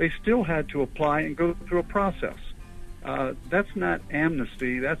 they still had to apply and go through a process. That's not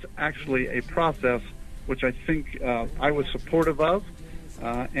amnesty. That's actually a process which I think I was supportive of.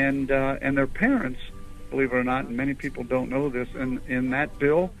 And their parents, believe it or not, and many people don't know this, in that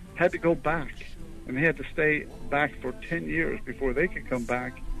bill had to go back. And they had to stay back for 10 years before they could come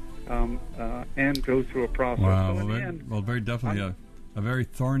back and go through a process. Wow. So very definitely a very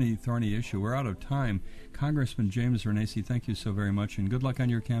thorny issue. We're out of time. Congressman James Renacci, thank you so very much, and good luck on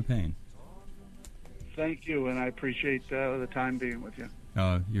your campaign. Thank you, and I appreciate the time being with you.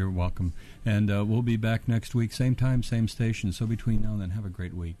 You're welcome. And we'll be back next week, same time, same station. So between now and then, have a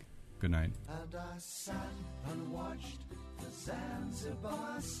great week. Good night. And I sat and watched the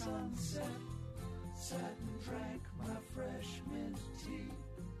Zanzibar sunset, sat and drank my fresh mint tea,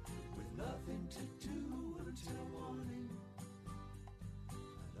 with nothing to do until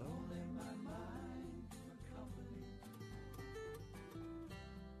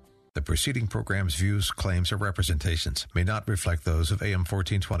preceding program's views, claims, or representations may not reflect those of AM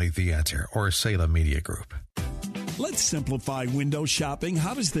 1420 The Answer or Salem Media Group. Let's simplify window shopping.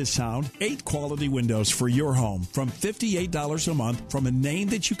 How does this sound? 8 quality windows for your home from $58 a month from a name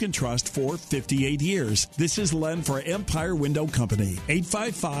that you can trust for 58 years. This is Len for Empire Window Company.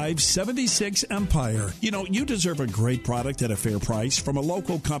 855-76-EMPIRE. You know, you deserve a great product at a fair price from a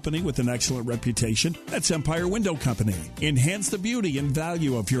local company with an excellent reputation. That's Empire Window Company. Enhance the beauty and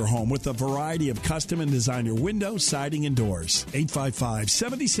value of your home with a variety of custom and designer windows, siding, and doors.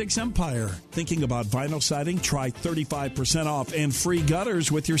 855-76-EMPIRE. Thinking about vinyl siding? Try 35% off and free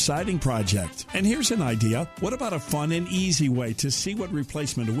gutters with your siding project. And here's an idea. What about a fun and easy way to see what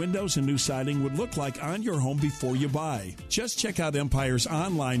replacement windows and new siding would look like on your home before you buy? Just check out Empire's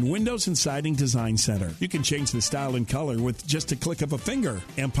online Windows and Siding Design Center. You can change the style and color with just a click of a finger.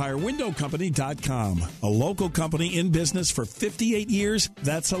 EmpireWindowCompany.com. A local company in business for 58 years.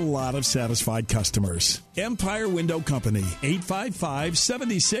 That's a lot of satisfied customers. Empire Window Company.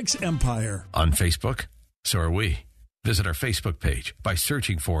 855-76-EMPIRE. On Facebook? So are we. Visit our Facebook page by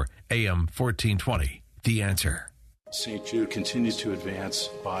searching for AM 1420, The Answer. St. Jude continues to advance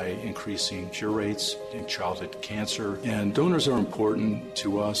by increasing cure rates in childhood cancer. And donors are important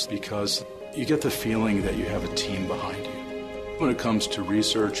to us because you get the feeling that you have a team behind you. When it comes to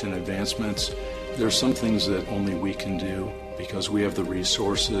research and advancements, there are some things that only we can do because we have the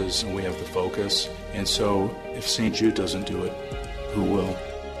resources and we have the focus. And so if St. Jude doesn't do it, who will?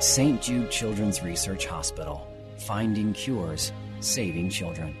 St. Jude Children's Research Hospital. Finding cures, saving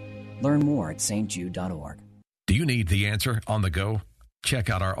children. Learn more at stjude.org. Do you need The Answer on the go? Check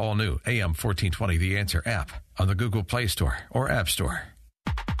out our all-new AM 1420 The Answer app on the Google Play Store or App Store.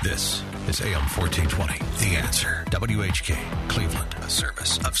 This is AM 1420 The Answer. WHK, Cleveland, a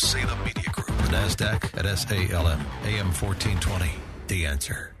service of Salem Media Group. NASDAQ at SALM. AM 1420 The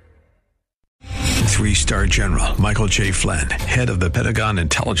Answer. 3-star General Michael J. Flynn, head of the Pentagon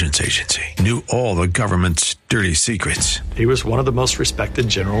Intelligence Agency, knew all the government's dirty secrets. He was one of the most respected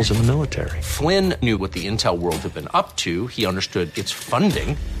generals in the military. Flynn knew what the intel world had been up to. He understood its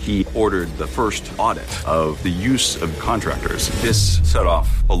funding. He ordered the first audit of the use of contractors. This set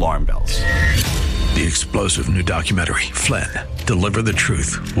off alarm bells. The explosive new documentary, Flynn, Deliver the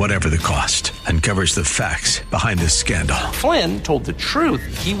Truth, Whatever the Cost, uncovers the facts behind this scandal. Flynn told the truth.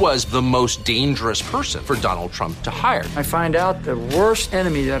 He was the most dangerous person for Donald Trump to hire. I find out the worst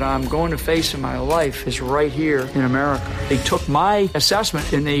enemy that I'm going to face in my life is right here in America. They took my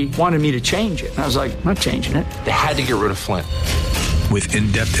assessment and they wanted me to change it. And I was like, I'm not changing it. They had to get rid of Flynn. With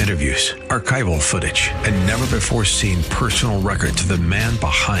in-depth interviews, archival footage, and never-before-seen personal records of the man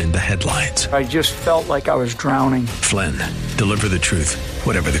behind the headlines. I just felt like I was drowning. Flynn, Deliver the Truth,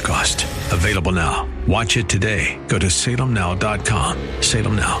 Whatever the Cost. Available now. Watch it today. Go to salemnow.com.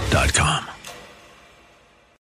 salemnow.com.